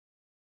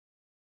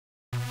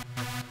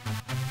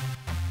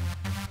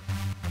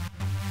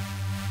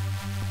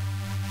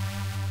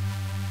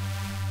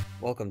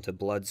Welcome to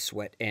Blood,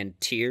 Sweat, and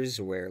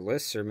Tears, where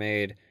lists are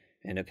made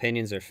and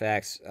opinions are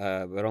facts,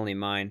 but only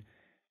mine.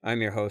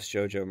 I'm your host,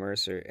 Jojo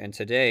Mercer, and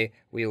today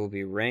we will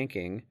be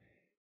ranking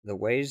the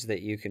ways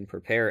that you can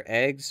prepare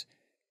eggs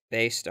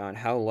based on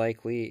how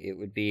likely it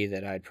would be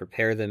that I'd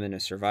prepare them in a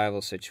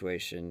survival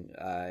situation,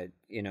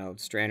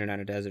 stranded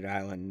on a desert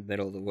island,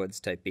 middle of the woods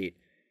type beat.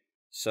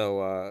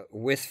 So,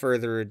 with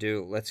further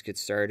ado, let's get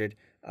started.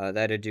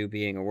 That ado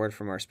being a word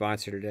from our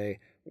sponsor today,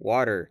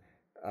 water.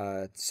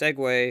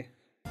 Segue.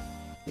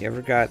 You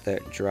ever got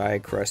that dry,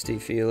 crusty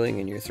feeling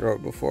in your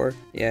throat before?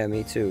 Yeah,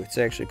 me too. It's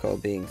actually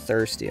called being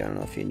thirsty. I don't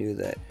know if you knew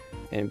that.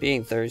 And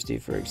being thirsty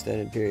for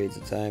extended periods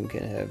of time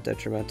can have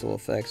detrimental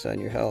effects on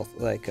your health,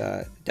 like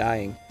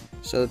dying.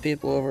 So the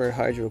people over at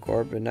HydroCorp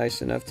have been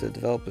nice enough to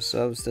develop a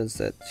substance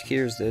that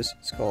cures this.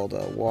 It's called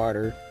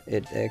water.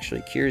 It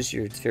actually cures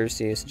your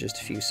thirstiness in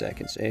just a few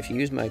seconds. And if you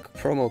use my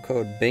promo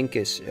code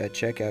BINKUS at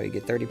checkout, you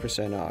get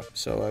 30% off.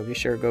 So be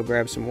sure to go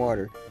grab some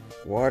water.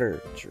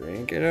 Water,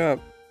 drink it up.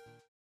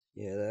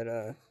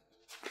 Yeah,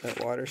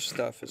 that water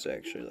stuff is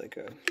actually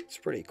it's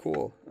pretty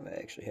cool. I'm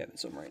actually having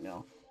some right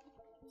now.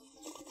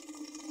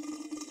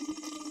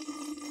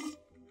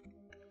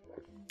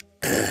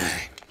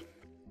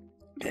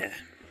 Yeah,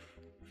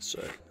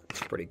 so it's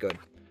pretty good,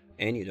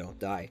 and you don't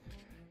die.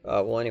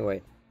 Well,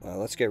 anyway,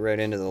 let's get right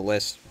into the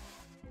list.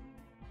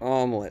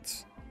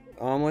 Omelets.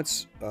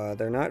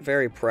 They're not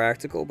very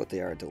practical, but they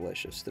are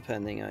delicious,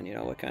 depending on,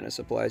 what kind of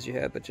supplies you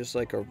have. But just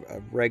like a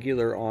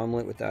regular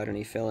omelet without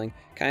any filling,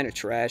 kind of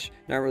trash,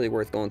 not really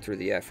worth going through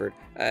the effort.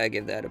 I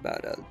give that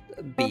about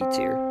a B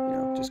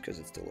tier, just because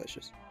it's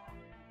delicious.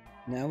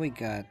 Now we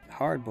got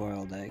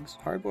hard-boiled eggs.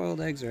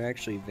 Hard-boiled eggs are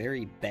actually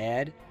very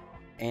bad,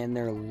 and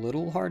they're a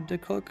little hard to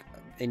cook.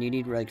 And you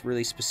need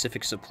really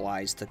specific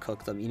supplies to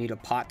cook them. You need a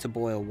pot to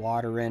boil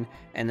water in,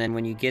 and then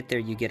when you get there,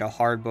 you get a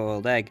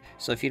hard-boiled egg.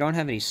 So if you don't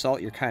have any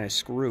salt, you're kind of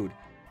screwed.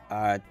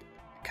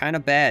 Kind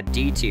of bad,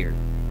 D tier.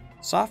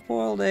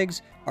 Soft-boiled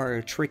eggs are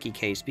a tricky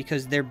case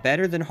because they're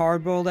better than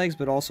hard-boiled eggs,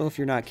 but also if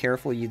you're not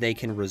careful, they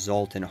can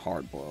result in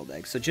hard-boiled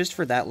eggs. So just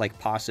for that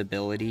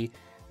possibility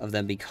of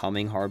them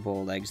becoming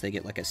hard-boiled eggs, they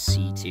get a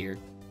C tier.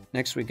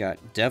 Next we got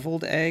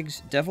deviled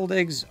eggs. Deviled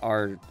eggs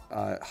are,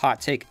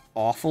 hot take,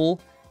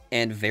 awful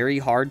and very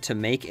hard to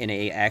make in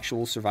a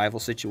actual survival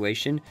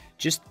situation.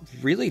 Just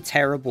really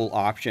terrible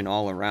option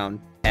all around.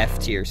 F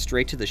tier,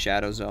 straight to the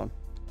shadow zone.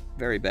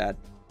 Very bad.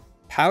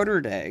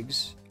 Powdered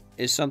eggs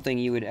is something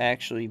you would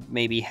actually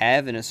maybe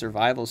have in a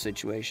survival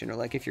situation,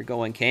 or if you're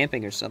going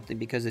camping or something,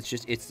 because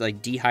it's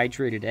like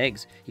dehydrated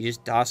eggs. You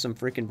just toss some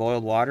freaking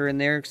boiled water in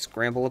there,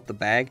 scramble up the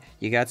bag,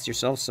 you got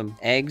yourself some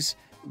eggs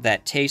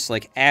that taste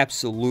like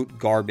absolute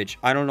garbage.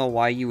 I don't know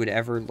why you would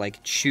ever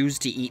choose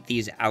to eat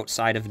these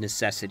outside of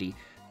necessity.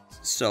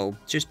 So,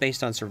 just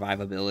based on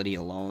survivability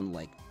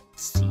alone,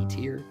 C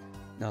tier.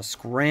 Now,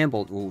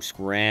 scrambled. Ooh,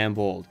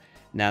 scrambled.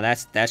 Now,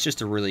 that's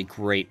just a really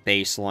great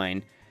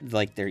baseline.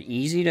 They're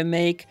easy to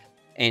make,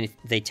 and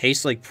they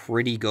taste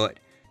pretty good.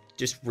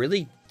 Just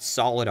really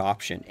solid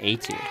option. A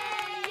tier.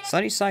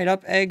 Sunny side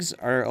up eggs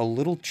are a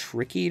little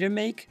tricky to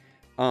make,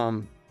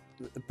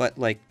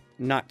 but,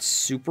 not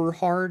super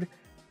hard.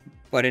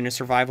 But in a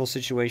survival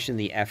situation,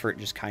 the effort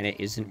just kind of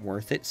isn't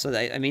worth it. So,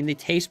 they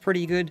taste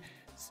pretty good.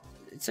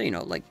 So,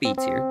 B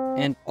tier.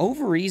 And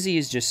over easy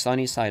is just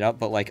sunny side up,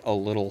 but a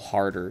little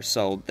harder.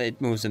 So it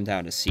moves them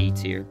down to C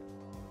tier.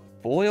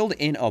 Boiled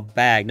in a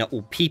bag. Now,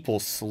 people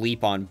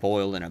sleep on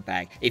boiled in a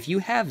bag. If you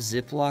have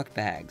Ziploc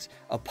bags,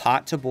 a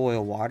pot to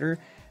boil water,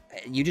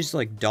 you just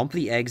dump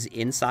the eggs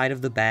inside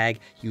of the bag.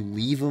 You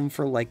leave them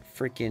for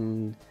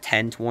freaking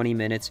 10-20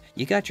 minutes.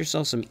 You got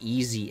yourself some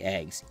easy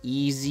eggs.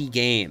 Easy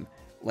game.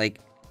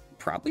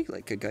 Probably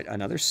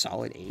another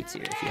solid A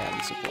tier if you have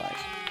the supplies.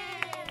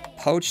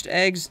 Poached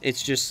eggs,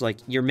 it's just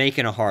you're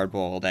making a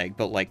hard-boiled egg,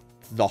 but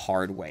the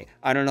hard way.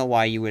 I don't know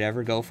why you would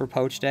ever go for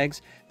poached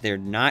eggs. They're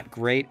not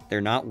great.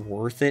 They're not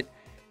worth it.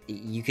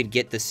 You could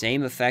get the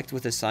same effect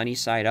with a sunny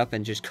side up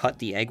and just cut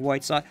the egg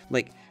whites off.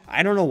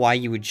 I don't know why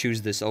you would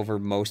choose this over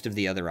most of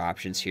the other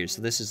options here.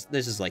 So this is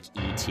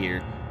E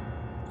tier.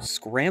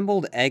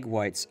 Scrambled egg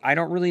whites. I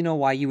don't really know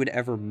why you would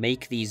ever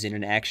make these in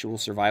an actual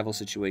survival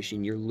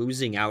situation. You're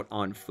losing out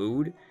on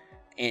food.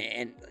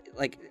 And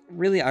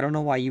really, I don't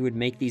know why you would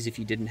make these if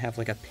you didn't have,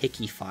 a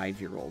picky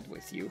 5-year-old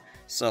with you.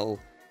 So,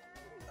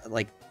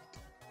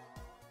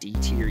 D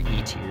tier,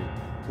 E tier.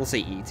 We'll say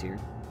E tier.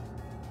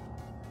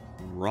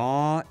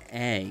 Raw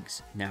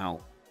eggs.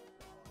 Now,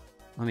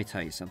 let me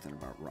tell you something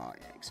about raw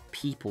eggs.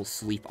 People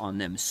sleep on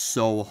them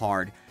so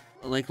hard.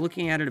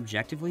 Looking at it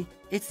objectively,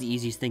 it's the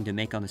easiest thing to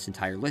make on this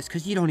entire list,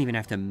 because you don't even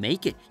have to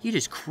make it. You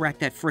just crack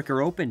that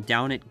fricker open,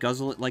 down it,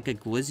 guzzle it like a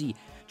glizzy,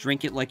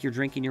 drink it like you're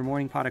drinking your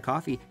morning pot of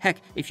coffee. Heck,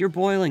 if you're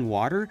boiling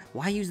water,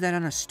 why use that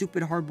on a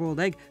stupid hard-boiled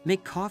egg?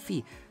 Make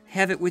coffee.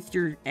 Have it with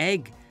your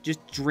egg. Just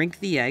drink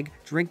the egg,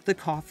 drink the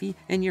coffee,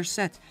 and you're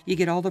set. You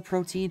get all the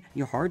protein,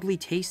 you hardly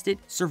taste it.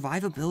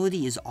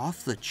 Survivability is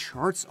off the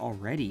charts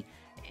already.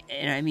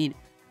 And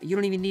you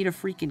don't even need a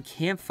freaking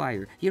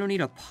campfire. You don't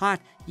need a pot.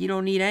 You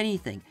don't need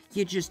anything.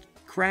 You just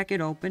crack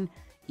it open,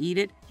 eat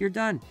it, you're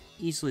done.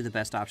 Easily the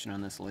best option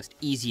on this list.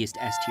 Easiest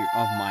S tier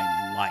of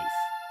my life.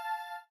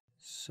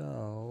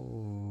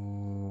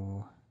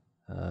 So,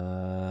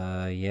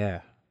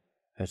 yeah.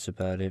 That's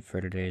about it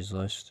for today's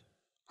list.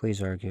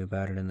 Please argue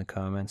about it in the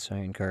comments. I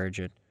encourage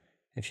it.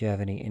 If you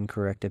have any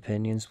incorrect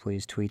opinions,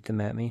 please tweet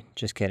them at me.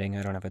 Just kidding,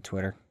 I don't have a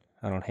Twitter.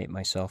 I don't hate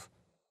myself.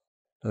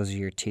 Those are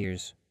your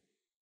tears.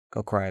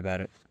 Go cry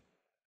about it.